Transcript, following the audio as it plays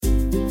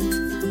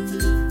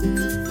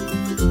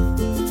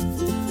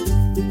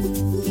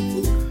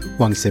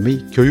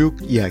왕쌤의 교육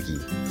이야기.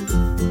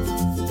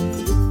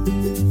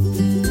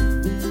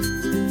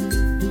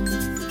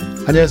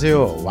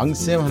 안녕하세요.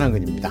 왕쌤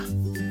한한근입니다.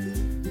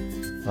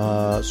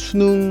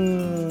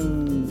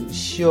 수능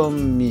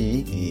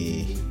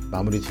시험이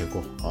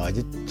마무리되고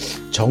이제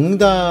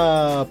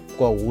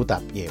정답과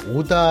오답,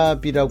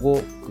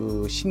 오답이라고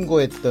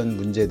신고했던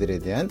문제들에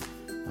대한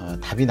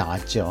답이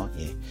나왔죠.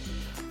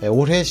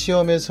 올해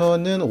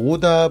시험에서는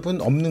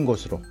오답은 없는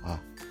것으로,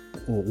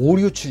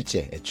 오류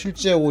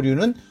출제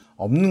오류는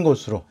없는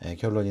것으로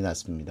결론이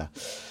났습니다.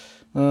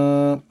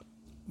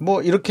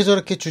 뭐 이렇게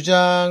저렇게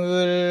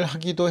주장을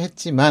하기도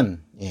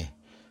했지만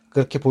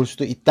그렇게 볼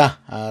수도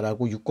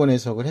있다라고 유권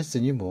해석을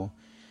했으니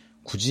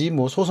굳이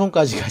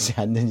소송까지 가지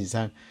않는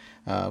이상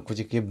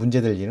굳이 그게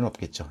문제될 일은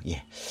없겠죠.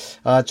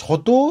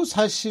 저도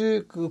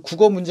사실 그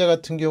국어 문제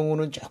같은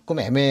경우는 조금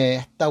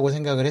애매했다고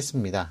생각을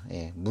했습니다.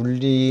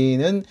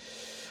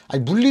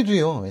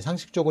 물리도요,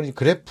 상식적으로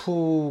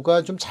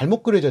그래프가 좀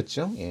잘못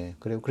그려졌죠.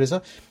 그래서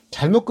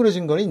잘못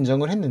그려진 거는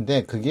인정을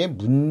했는데, 그게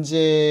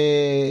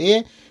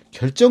문제의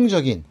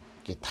결정적인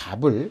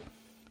답을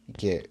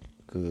이렇게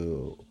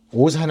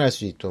오판할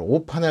수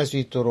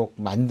있도록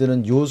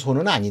만드는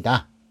요소는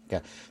아니다.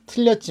 그러니까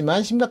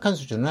틀렸지만 심각한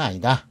수준은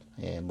아니다.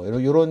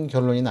 이런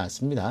결론이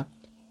나왔습니다.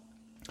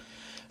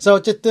 그래서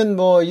어쨌든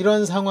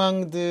이런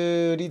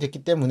상황들이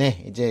됐기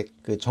때문에 이제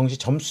정시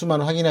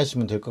점수만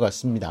확인하시면 될 것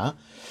같습니다.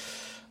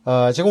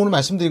 제가 오늘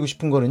말씀드리고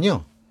싶은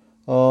거는요,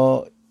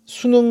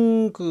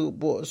 수능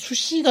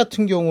수시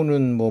같은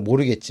경우는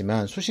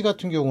모르겠지만, 수시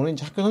같은 경우는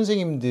이제 학교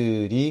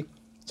선생님들이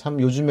참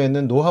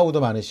요즘에는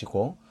노하우도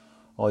많으시고,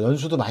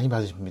 연수도 많이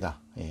받으십니다.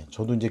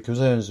 저도 이제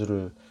교사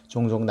연수를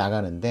종종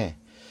나가는데,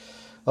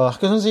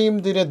 학교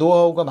선생님들의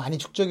노하우가 많이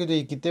축적이 되어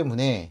있기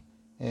때문에,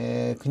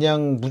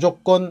 그냥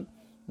무조건,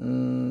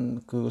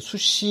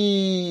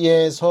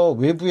 수시에서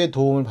외부의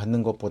도움을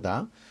받는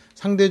것보다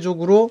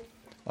상대적으로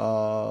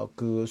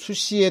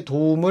수시의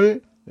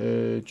도움을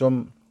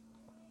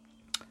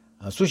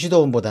수시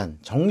도움보단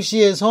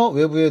정시에서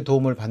외부의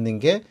도움을 받는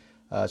게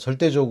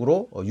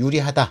절대적으로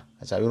유리하다.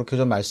 자, 이렇게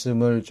좀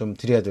말씀을 좀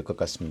드려야 될 것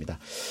같습니다.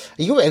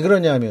 이거 왜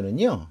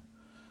그러냐면은요,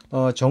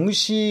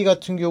 정시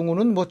같은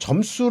경우는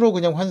점수로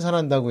그냥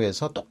환산한다고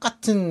해서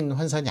똑같은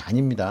환산이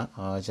아닙니다.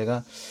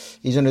 제가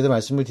이전에도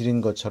말씀을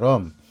드린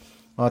것처럼,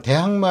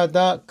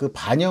 대학마다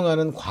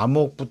반영하는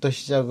과목부터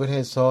시작을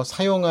해서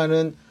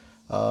사용하는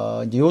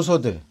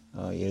요소들,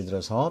 예를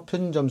들어서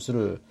표준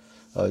점수를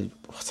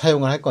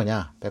사용을 할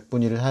거냐,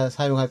 백분위를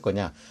사용할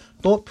거냐,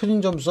 또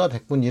표준 점수와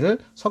백분위를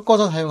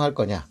섞어서 사용할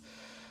거냐,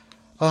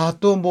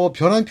 또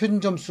변환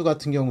표준 점수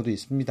같은 경우도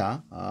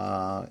있습니다.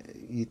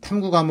 이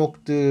탐구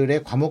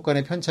과목들의 과목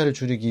간의 편차를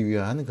줄이기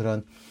위한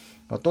그런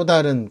또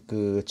다른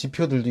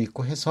지표들도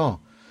있고 해서,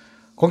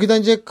 거기다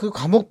이제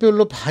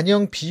과목별로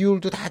반영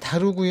비율도 다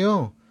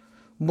다르고요.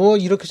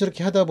 이렇게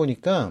저렇게 하다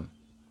보니까,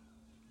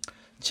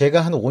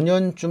 제가 한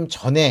 5년쯤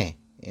전에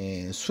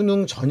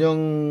수능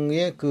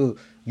전형의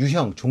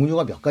유형,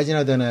 종류가 몇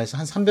가지나 되나 해서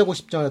한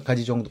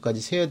 350가지 정도까지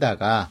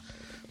세우다가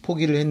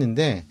포기를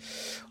했는데,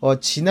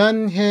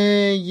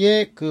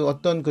 지난해에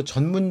어떤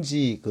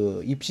전문지,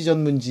 입시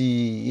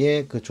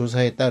전문지의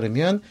조사에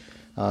따르면,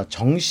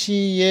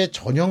 정시의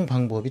전형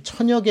방법이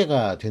 1000여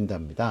개가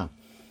된답니다.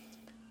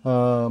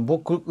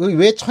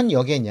 왜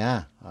 1000여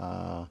개냐?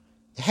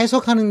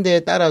 해석하는 데에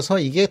따라서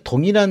이게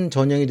동일한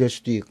전형이 될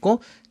수도 있고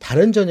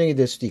다른 전형이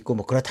될 수도 있고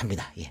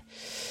그렇답니다.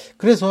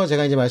 그래서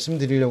제가 이제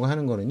말씀드리려고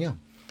하는 거는요,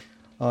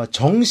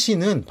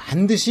 정시는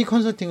반드시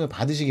컨설팅을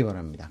받으시기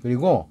바랍니다.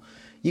 그리고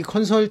이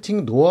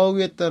컨설팅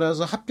노하우에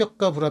따라서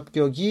합격과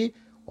불합격이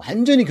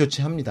완전히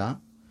교체합니다.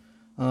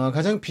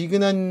 가장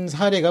비근한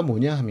사례가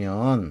뭐냐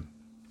하면,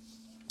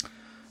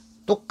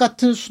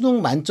 똑같은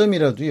수능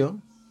만점이라도요,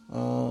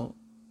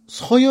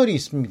 서열이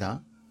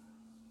있습니다.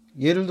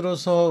 예를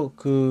들어서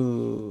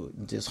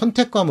이제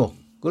선택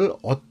과목을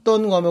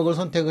어떤 과목을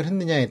선택을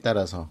했느냐에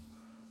따라서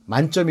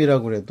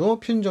만점이라고 해도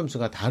표준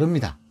점수가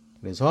다릅니다.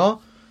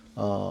 그래서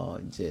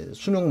이제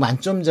수능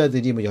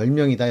만점자들이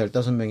 10명이다,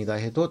 15명이다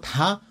해도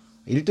다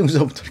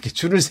 1등서부터 이렇게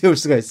줄을 세울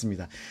수가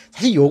있습니다.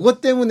 사실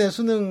요것 때문에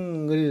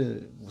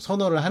수능을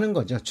선호를 하는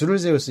거죠. 줄을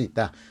세울 수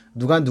있다.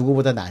 누가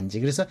누구보다 나은지.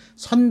 그래서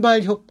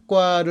선발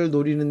효과를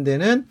노리는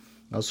데는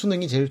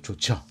수능이 제일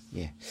좋죠.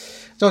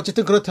 자,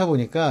 어쨌든 그렇다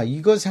보니까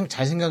이거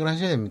잘 생각을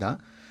하셔야 됩니다.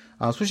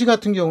 수시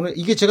같은 경우는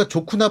이게 제가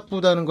좋고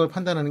나쁘다는 걸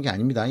판단하는 게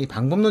아닙니다. 이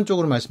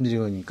방법론적으로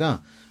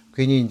말씀드리니까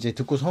괜히 이제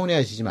듣고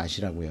서운해하시지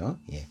마시라고요.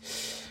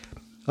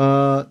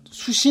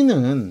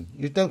 수시는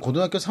일단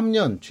고등학교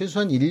 3년,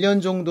 최소한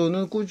 1년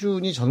정도는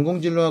꾸준히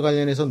전공진로와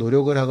관련해서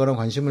노력을 하거나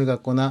관심을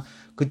갖거나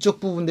그쪽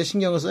부분에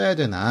신경을 써야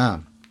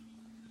되나,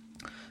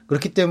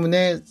 그렇기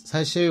때문에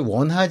사실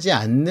원하지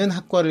않는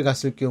학과를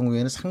갔을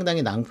경우에는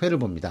상당히 낭패를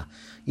봅니다.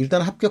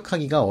 일단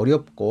합격하기가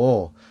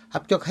어렵고,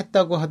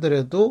 합격했다고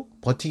하더라도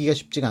버티기가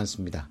쉽지가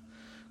않습니다.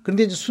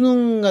 그런데 이제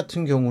수능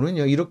같은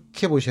경우는요,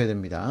 이렇게 보셔야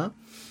됩니다.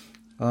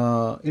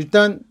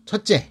 일단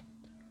첫째,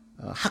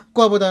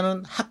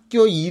 학과보다는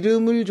학교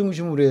이름을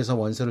중심으로 해서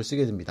원서를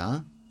쓰게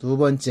됩니다. 두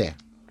번째,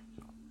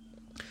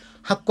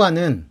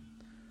 학과는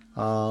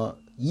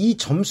이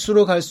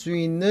점수로 갈 수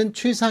있는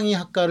최상위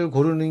학과를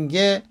고르는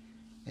게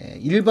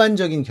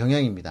일반적인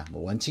경향입니다.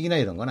 뭐 원칙이나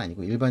이런 건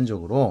아니고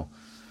일반적으로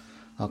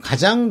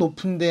가장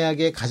높은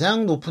대학에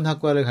가장 높은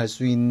학과를 갈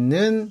수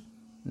있는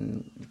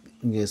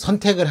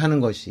선택을 하는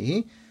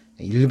것이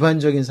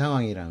일반적인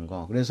상황이라는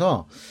거.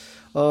 그래서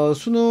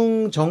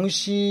수능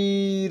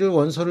정시를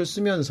원서를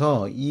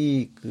쓰면서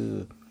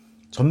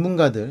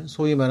전문가들,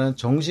 소위 말하는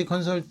정시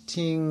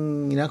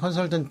컨설팅이나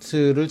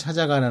컨설턴트를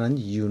찾아가라는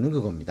이유는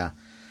그겁니다.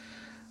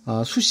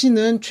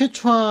 수시는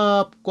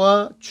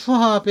최초합과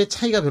추합의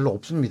차이가 별로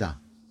없습니다.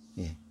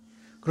 예.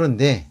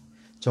 그런데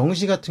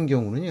정시 같은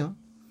경우는요,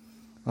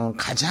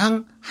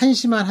 가장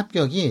한심한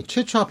합격이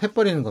최초합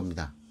해버리는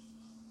겁니다.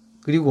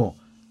 그리고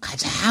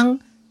가장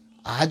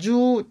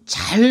아주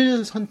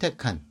잘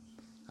선택한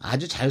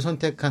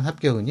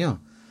합격은요,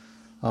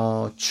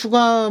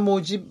 추가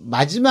모집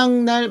마지막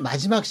날,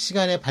 마지막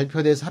시간에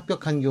발표돼서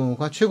합격한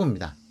경우가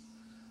최고입니다.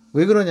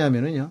 왜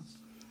그러냐면은요,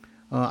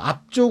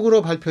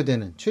 앞쪽으로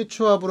발표되는,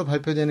 최초합으로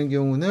발표되는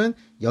경우는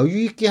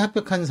여유있게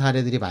합격한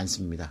사례들이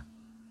많습니다.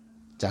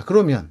 자,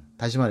 그러면,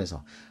 다시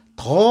말해서,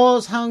 더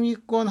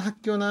상위권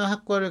학교나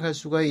학과를 갈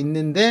수가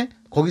있는데,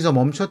 거기서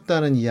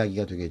멈췄다는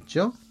이야기가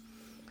되겠죠.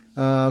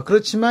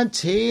 그렇지만,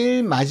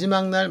 제일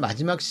마지막 날,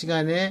 마지막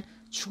시간에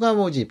추가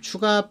모집,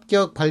 추가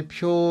합격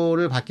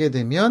발표를 받게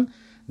되면,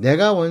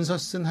 내가 원서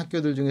쓴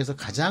학교들 중에서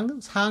가장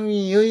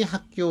상위의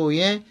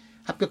학교에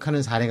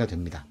합격하는 사례가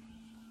됩니다.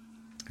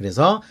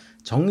 그래서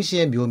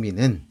정시의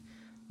묘미는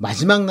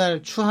마지막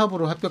날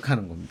추합으로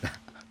합격하는 겁니다.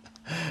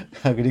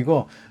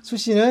 그리고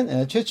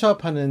수시는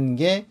최초합하는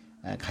게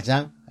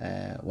가장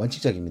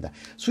원칙적입니다.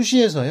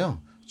 수시에서요,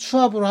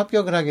 추합으로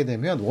합격을 하게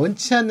되면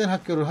원치 않는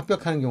학교를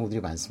합격하는 경우들이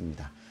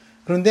많습니다.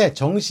 그런데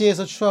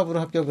정시에서 추합으로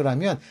합격을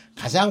하면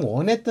가장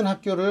원했던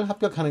학교를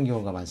합격하는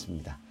경우가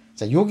많습니다.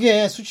 자,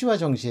 요게 수시와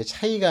정시의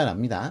차이가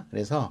납니다.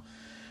 그래서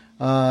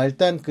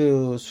일단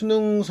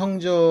수능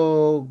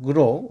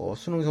성적으로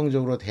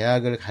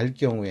대학을 갈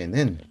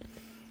경우에는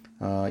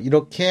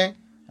이렇게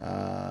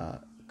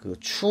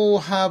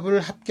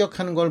추합을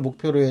합격하는 걸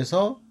목표로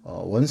해서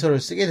원서를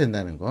쓰게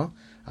된다는 거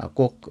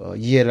꼭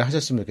이해를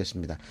하셨으면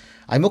좋겠습니다.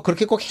 뭐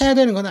그렇게 꼭 해야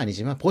되는 건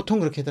아니지만 보통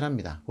그렇게들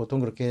합니다. 보통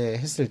그렇게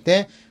했을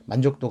때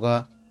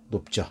만족도가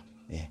높죠.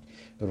 예,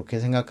 이렇게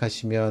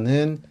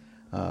생각하시면은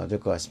될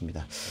것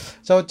같습니다.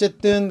 자,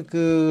 어쨌든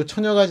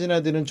처녀가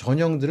지나드는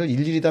전형들을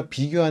일일이 다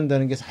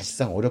비교한다는 게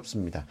사실상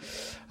어렵습니다.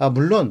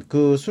 물론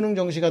수능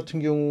정시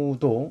같은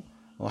경우도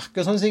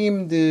학교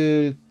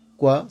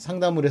선생님들과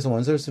상담을 해서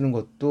원서를 쓰는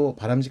것도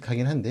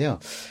바람직하긴 한데요.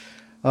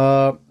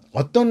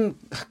 어떤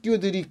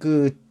학교들이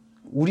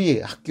우리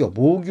학교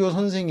모교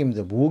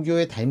선생님들,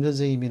 모교의 담임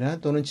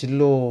선생님이나 또는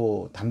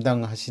진로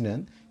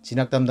담당하시는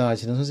진학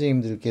담당하시는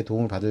선생님들께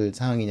도움을 받을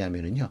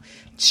상황이냐면요,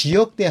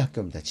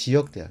 지역대학교입니다.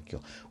 지역대학교.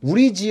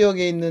 우리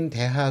지역에 있는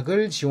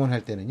대학을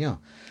지원할 때는요,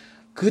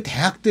 그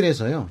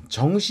대학들에서요,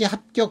 정시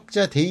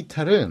합격자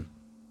데이터를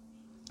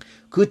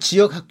그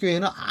지역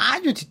학교에는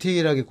아주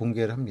디테일하게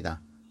공개를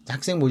합니다.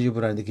 학생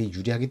모집을 하는데 그게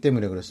유리하기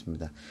때문에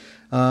그렇습니다.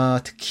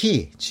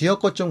 특히 지역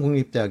거점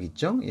공립대학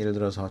있죠. 예를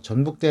들어서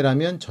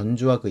전북대라면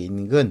전주와 그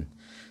인근,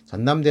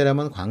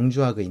 전남대라면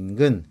광주와 그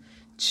인근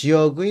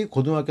지역의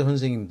고등학교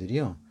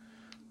선생님들이요,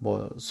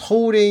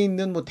 서울에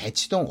있는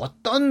대치동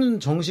어떤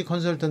정시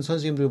컨설턴트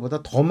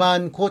선생님들보다 더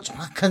많고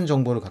정확한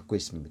정보를 갖고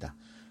있습니다.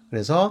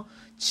 그래서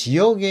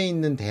지역에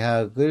있는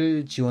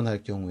대학을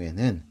지원할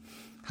경우에는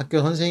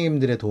학교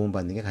선생님들의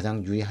도움받는 게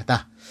가장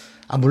유리하다.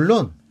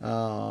 물론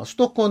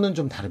수도권은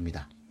좀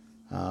다릅니다.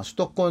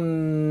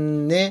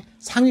 수도권의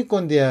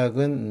상위권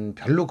대학은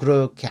별로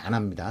그렇게 안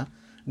합니다.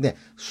 근데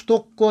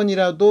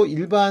수도권이라도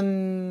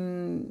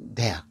일반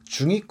대학,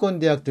 중위권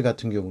대학들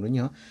같은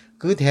경우는요,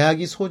 그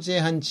대학이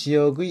소재한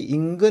지역의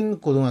인근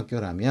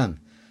고등학교라면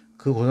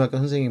그 고등학교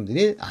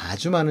선생님들이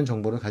아주 많은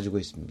정보를 가지고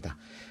있습니다.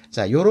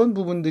 자, 요런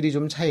부분들이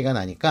좀 차이가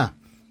나니까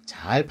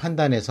잘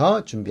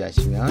판단해서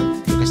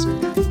준비하시면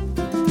좋겠습니다.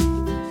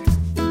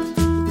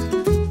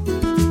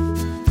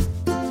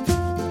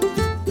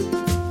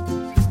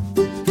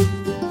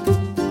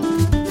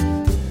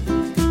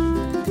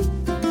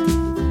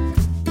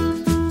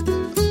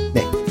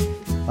 네,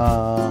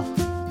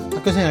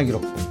 학교생활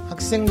기록부,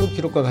 학생부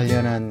기록과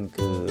관련한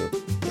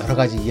여러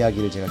가지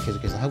이야기를 제가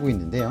계속해서 하고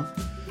있는데요.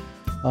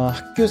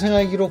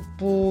 학교생활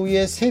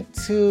기록부의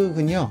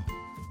세특은요,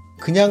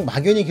 그냥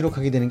막연히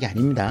기록하게 되는 게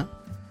아닙니다.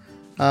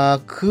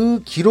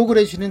 그 기록을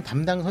해주시는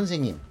담당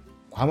선생님,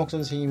 과목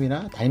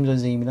선생님이나 담임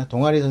선생님이나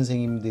동아리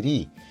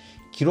선생님들이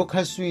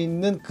기록할 수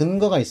있는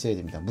근거가 있어야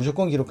됩니다.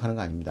 무조건 기록하는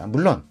거 아닙니다.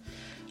 물론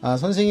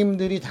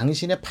선생님들이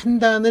당신의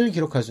판단을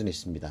기록할 수는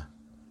있습니다.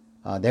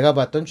 내가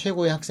봤던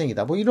최고의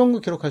학생이다, 이런 거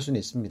기록할 수는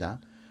있습니다.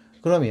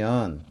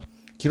 그러면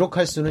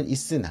기록할 수는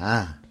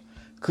있으나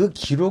그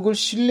기록을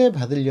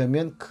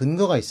신뢰받으려면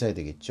근거가 있어야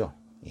되겠죠.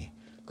 예.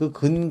 그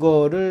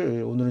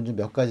근거를 오늘은 좀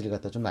몇 가지를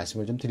갖다 좀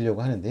말씀을 좀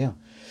드리려고 하는데요.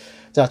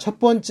 자, 첫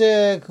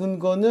번째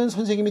근거는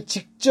선생님이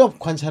직접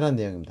관찰한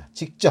내용입니다.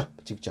 직접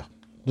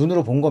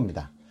눈으로 본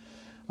겁니다.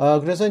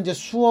 그래서 이제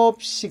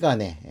수업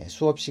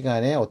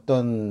시간에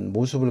어떤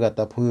모습을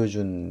갖다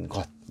보여준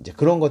것, 이제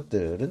그런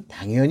것들은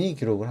당연히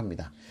기록을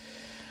합니다.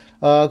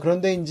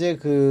 그런데 이제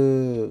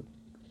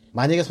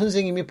만약에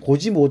선생님이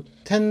보지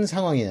못한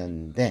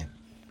상황이었는데,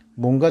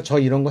 뭔가 저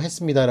이런 거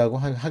했습니다라고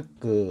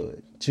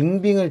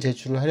증빙을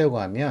제출을 하려고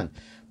하면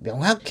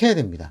명확해야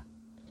됩니다.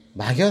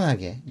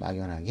 막연하게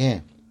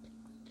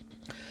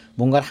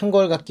뭔가를 한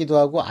걸 같기도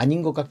하고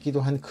아닌 것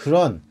같기도 한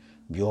그런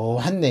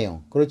묘한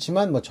내용.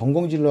 그렇지만 뭐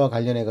전공진로와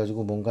관련해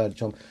가지고 뭔가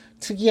좀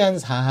특이한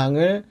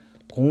사항을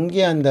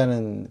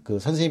공개한다는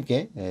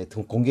선생님께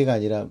공개가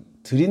아니라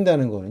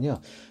드린다는 거는요.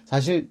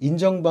 사실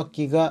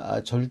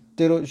인정받기가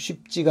절대로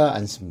쉽지가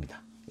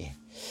않습니다. 예.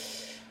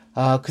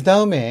 그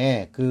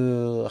다음에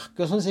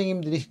학교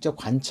선생님들이 직접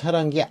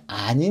관찰한 게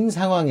아닌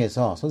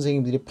상황에서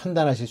선생님들이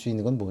판단하실 수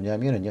있는 건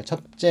뭐냐면은요.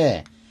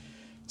 첫째,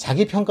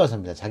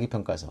 자기평가서입니다.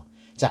 자기평가서.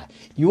 자,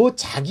 요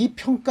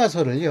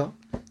자기평가서를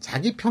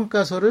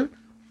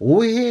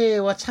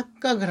오해와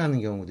착각을 하는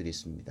경우들이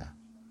있습니다.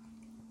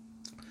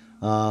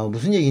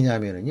 무슨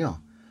얘기냐면은요.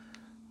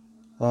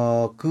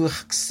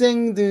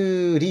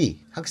 학생들이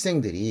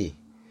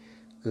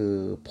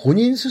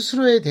본인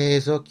스스로에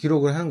대해서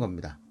기록을 하는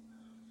겁니다.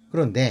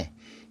 그런데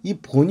이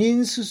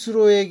본인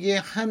스스로에게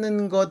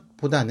하는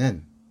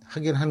것보다는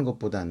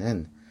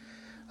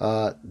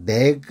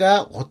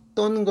내가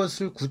어떤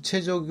것을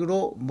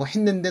구체적으로 뭐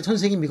했는데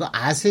선생님 이거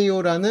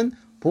아세요라는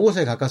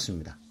보고서에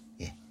가깝습니다.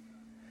 예.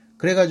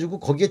 그래가지고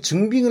거기에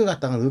증빙을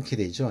갖다가 넣게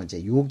되죠.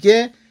 이제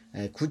요게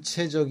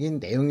구체적인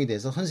내용이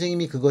돼서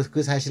선생님이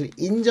그 사실을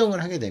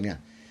인정을 하게 되면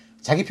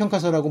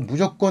자기평가서라고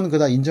무조건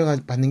그다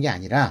인정받는 게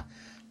아니라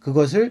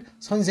그것을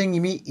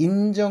선생님이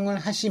인정을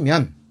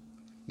하시면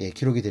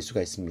기록이 될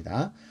수가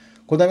있습니다.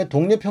 그 다음에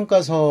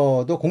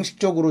동료평가서도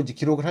공식적으로 이제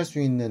기록을 할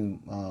수 있는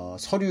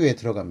서류에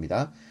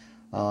들어갑니다.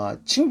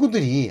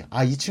 친구들이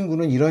이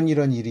친구는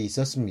이런 일이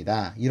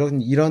있었습니다.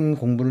 이런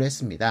공부를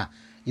했습니다.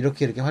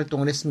 이렇게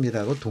활동을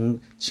했습니다라고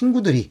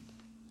친구들이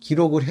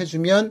기록을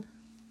해주면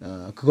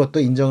그것도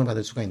인정을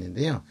받을 수가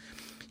있는데요.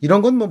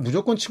 이런 건 뭐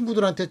무조건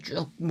친구들한테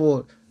쭉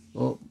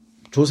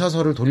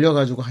조사서를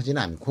돌려가지고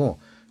하지는 않고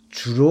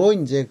주로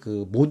이제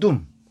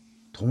모둠,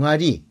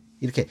 동아리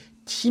이렇게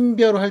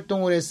팀별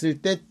활동을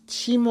했을 때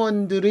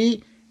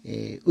팀원들의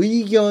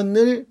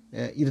의견을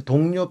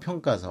동료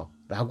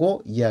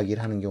평가서라고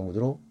이야기를 하는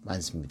경우도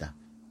많습니다.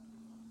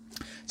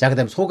 자,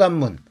 그다음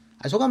소감문.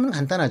 소감문은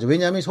간단하죠.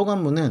 왜냐하면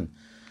소감문은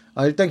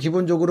일단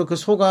기본적으로 그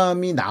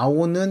소감이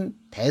나오는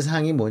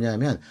대상이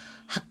뭐냐면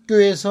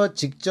학교에서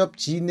직접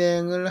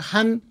진행을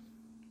한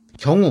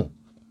경우에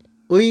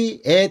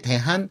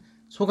대한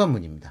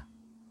소감문입니다.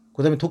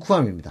 그다음에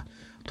독후감입니다.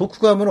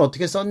 독후감을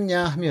어떻게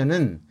썼냐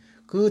하면은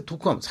그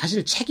독후감,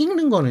 사실 책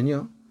읽는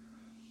거는요,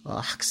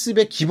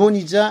 학습의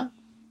기본이자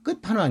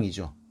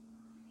끝판왕이죠.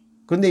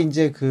 그런데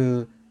이제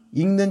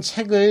읽는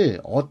책을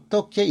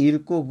어떻게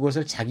읽고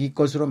그것을 자기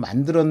것으로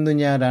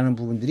만들었느냐라는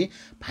부분들이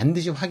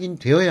반드시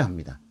확인되어야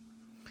합니다.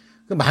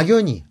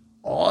 막연히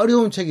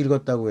어려운 책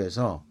읽었다고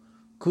해서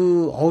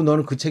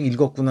너는 그 책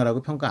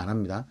읽었구나라고 평가 안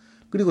합니다.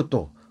 그리고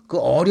또 그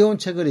어려운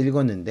책을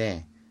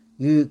읽었는데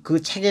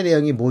그 책의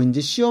내용이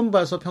뭐인지 시험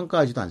봐서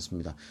평가하지도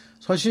않습니다.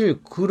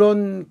 사실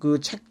그런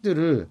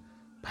책들을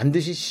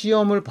반드시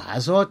시험을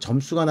봐서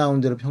점수가 나오는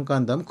대로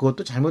평가한다면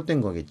그것도 잘못된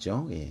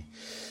거겠죠. 예.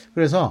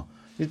 그래서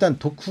일단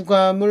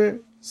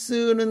독후감을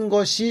쓰는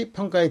것이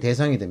평가의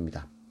대상이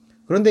됩니다.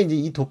 그런데 이제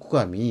이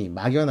독후감이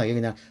막연하게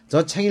그냥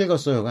저 책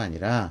읽었어요가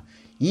아니라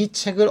이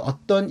책을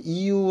어떤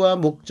이유와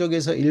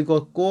목적에서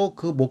읽었고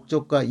그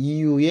목적과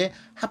이유에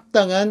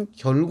합당한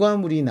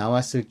결과물이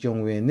나왔을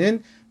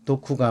경우에는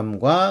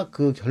독후감과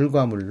그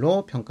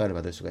결과물로 평가를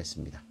받을 수가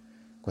있습니다.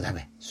 그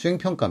다음에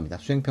수행평가입니다.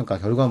 수행평가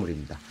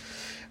결과물입니다.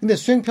 근데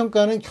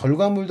수행평가는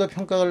결과물도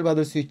평가를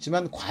받을 수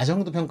있지만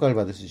과정도 평가를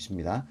받을 수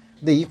있습니다.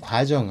 근데 이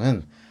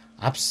과정은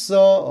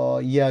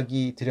앞서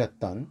이야기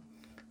드렸던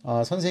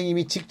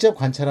선생님이 직접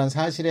관찰한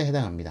사실에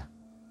해당합니다.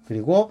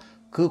 그리고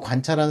그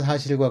관찰한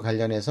사실과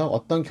관련해서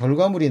어떤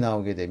결과물이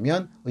나오게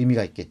되면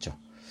의미가 있겠죠.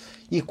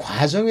 이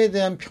과정에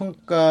대한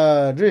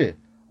평가를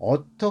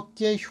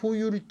어떻게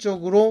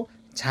효율적으로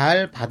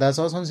잘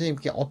받아서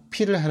선생님께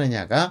어필을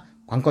하느냐가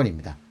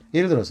관건입니다.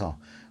 예를 들어서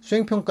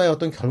수행평가의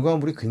어떤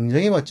결과물이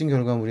굉장히 멋진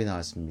결과물이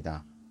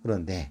나왔습니다.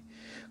 그런데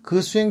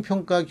그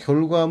수행평가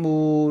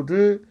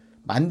결과물을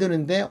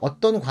만드는데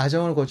어떤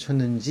과정을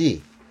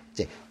거쳤는지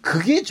이제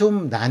그게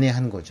좀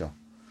난해한 거죠.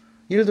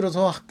 예를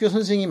들어서 학교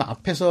선생님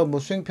앞에서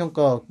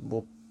수행평가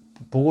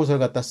보고서를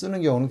갖다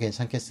쓰는 경우는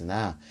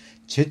괜찮겠으나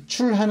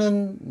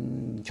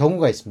제출하는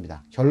경우가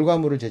있습니다.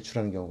 결과물을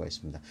제출하는 경우가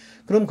있습니다.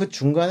 그럼 그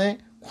중간에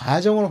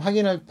과정을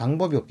확인할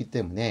방법이 없기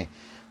때문에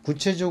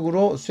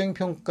구체적으로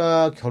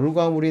수행평가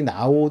결과물이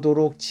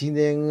나오도록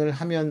진행을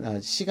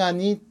하면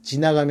시간이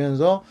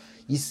지나가면서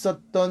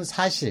있었던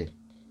사실에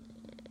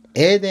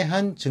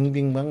대한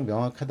증빙만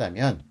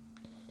명확하다면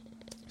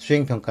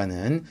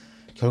수행평가는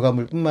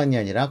결과물뿐만이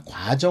아니라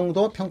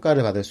과정도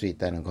평가를 받을 수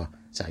있다는 거.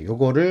 자,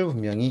 요거를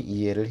분명히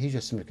이해를 해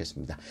주셨으면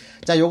좋겠습니다.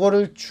 자,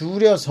 요거를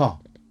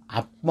줄여서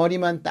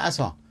앞머리만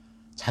따서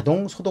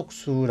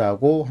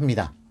자동소독수라고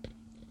합니다.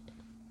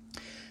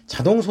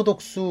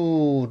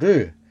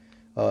 자동소독수를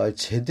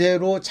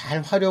제대로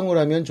잘 활용을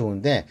하면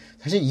좋은데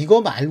사실 이거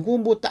말고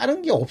뭐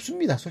다른 게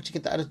없습니다.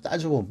 솔직히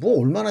따져보면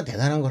뭐 얼마나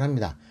대단한 걸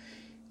합니다.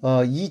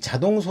 이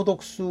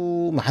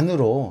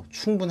자동소독수만으로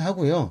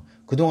충분하고요.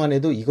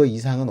 그동안에도 이거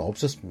이상은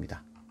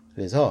없었습니다.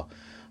 그래서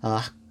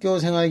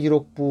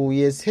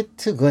학교생활기록부의 새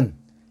특은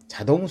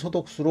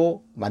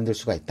자동소독수로 만들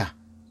수가 있다.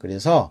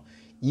 그래서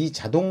이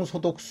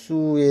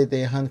자동소독수에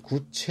대한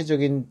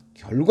구체적인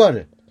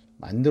결과를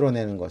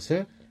만들어내는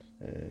것을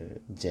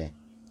이제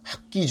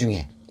학기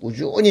중에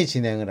꾸준히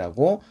진행을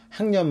하고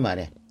학년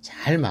말에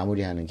잘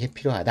마무리하는 게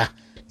필요하다.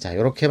 자,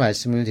 이렇게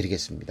말씀을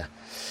드리겠습니다.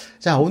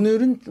 자,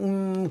 오늘은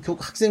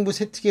학생부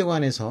세특에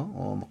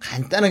관해서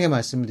간단하게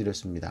말씀을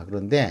드렸습니다.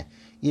 그런데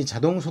이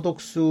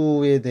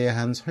자동소독수에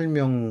대한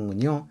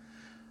설명은요,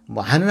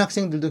 뭐 아는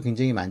학생들도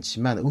굉장히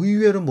많지만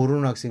의외로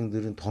모르는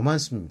학생들은 더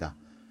많습니다.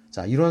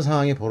 자, 이런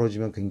상황이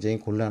벌어지면 굉장히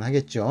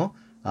곤란하겠죠.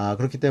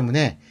 그렇기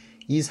때문에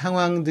이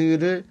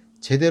상황들을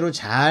제대로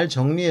잘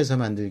정리해서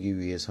만들기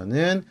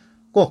위해서는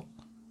꼭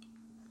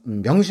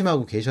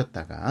명심하고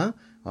계셨다가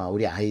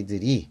우리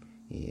아이들이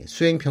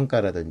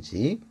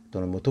수행평가라든지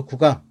또는 뭐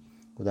독후감,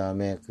 그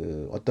다음에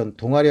그 어떤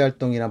동아리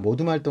활동이나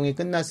모둠 활동이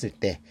끝났을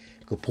때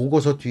그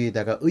보고서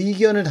뒤에다가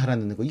의견을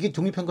달아넣는 거, 이게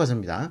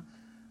종이평가서입니다.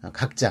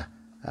 각자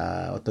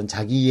어떤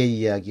자기의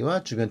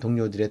이야기와 주변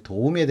동료들의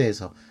도움에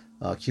대해서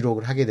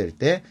기록을 하게 될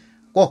때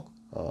꼭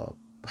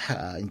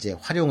이제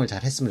활용을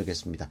잘 했으면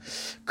좋겠습니다.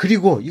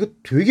 그리고 이거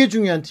되게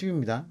중요한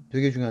팁입니다.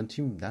 되게 중요한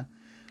팁입니다.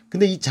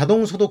 근데 이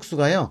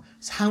자동소독수가요,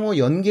 상호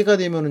연계가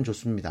되면은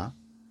좋습니다.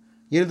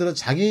 예를 들어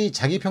자기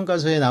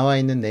평가서에 나와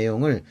있는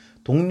내용을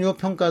동료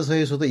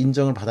평가서에서도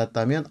인정을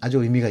받았다면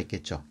아주 의미가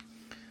있겠죠.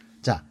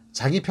 자,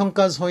 자기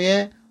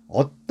평가서에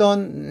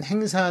어떤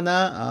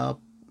행사나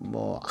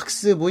뭐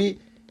학습의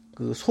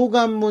그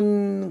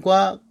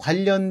소감문과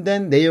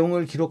관련된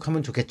내용을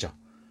기록하면 좋겠죠.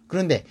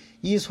 그런데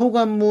이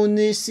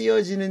소감문이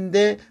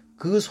쓰여지는데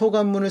그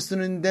소감문을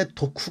쓰는데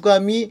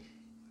독후감이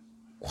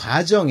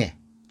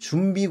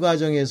준비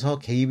과정에서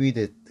개입이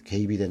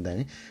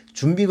된다니,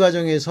 준비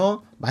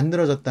과정에서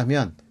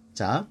만들어졌다면,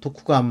 자,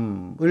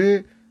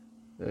 독후감을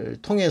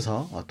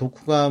통해서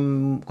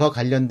독후감과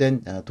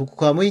관련된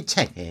독후감의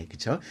책,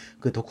 그렇죠?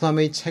 그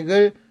독후감의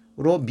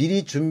책으로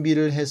미리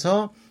준비를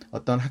해서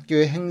어떤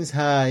학교의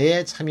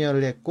행사에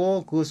참여를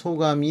했고 그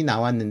소감이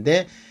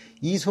나왔는데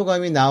이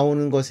소감이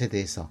나오는 것에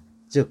대해서,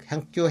 즉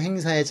학교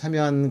행사에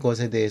참여한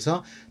것에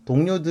대해서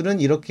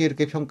동료들은 이렇게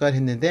평가를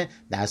했는데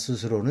나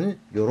스스로는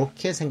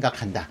이렇게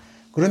생각한다.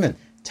 그러면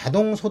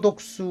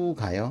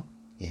자동소독수가요,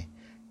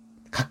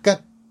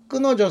 각각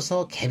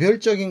끊어져서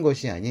개별적인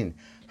것이 아닌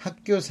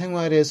학교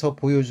생활에서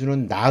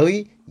보여주는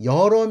나의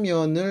여러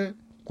면을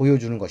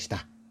보여주는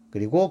것이다.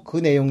 그리고 그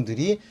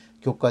내용들이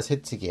교과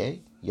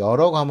세특에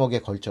여러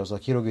과목에 걸쳐서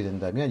기록이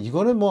된다면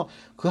이거는 뭐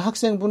그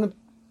학생부는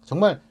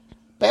정말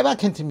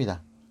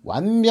빼박캔트입니다.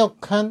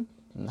 완벽한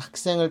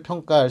학생을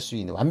평가할 수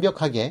있는,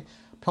 완벽하게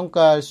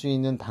평가할 수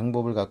있는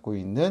방법을 갖고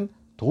있는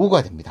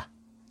도구가 됩니다.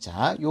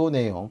 자, 요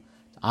내용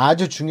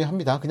아주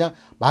중요합니다. 그냥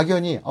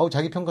막연히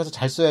자기 평가서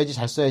잘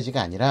써야지가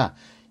아니라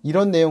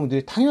이런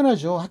내용들이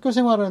당연하죠. 학교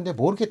생활하는데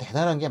뭐 그렇게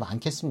대단한 게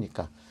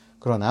많겠습니까?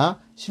 그러나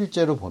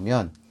실제로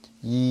보면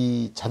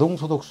이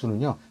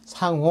자동소독수는요,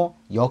 상호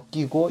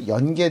엮이고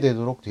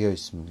연계되도록 되어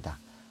있습니다.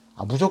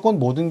 무조건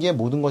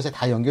모든 것에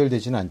다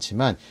연결되지는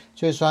않지만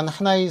최소한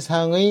하나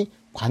이상의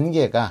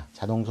관계가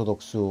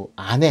자동소독수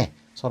안에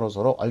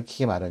서로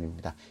얽히게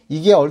마련입니다.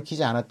 이게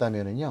얽히지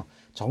않았다면은요,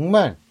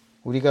 정말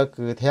우리가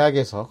그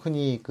대학에서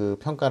흔히 그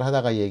평가를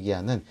하다가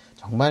얘기하는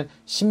정말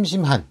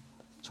심심한,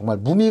 정말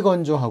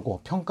무미건조하고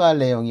평가할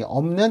내용이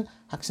없는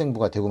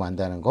학생부가 되고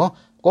만다는 거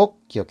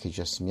꼭 기억해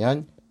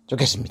주셨으면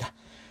좋겠습니다.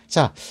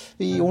 자,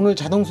 오늘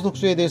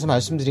자동소독수에 대해서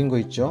말씀드린 거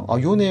있죠.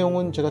 요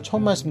내용은 제가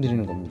처음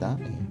말씀드리는 겁니다.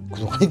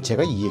 그동안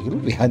제가 이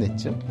얘기를 왜 안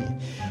했죠?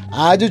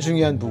 아주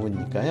중요한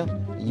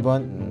부분이니까요.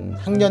 이번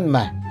학년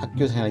말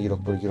학교생활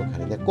기록부를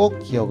기록하는데 꼭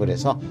기억을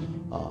해서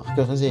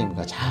학교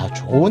선생님과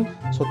좋은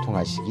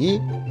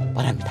소통하시기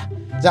바랍니다.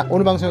 자,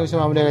 오늘 방송 여기서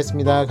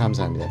마무리하겠습니다.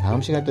 감사합니다.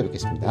 다음 시간에 또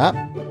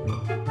뵙겠습니다.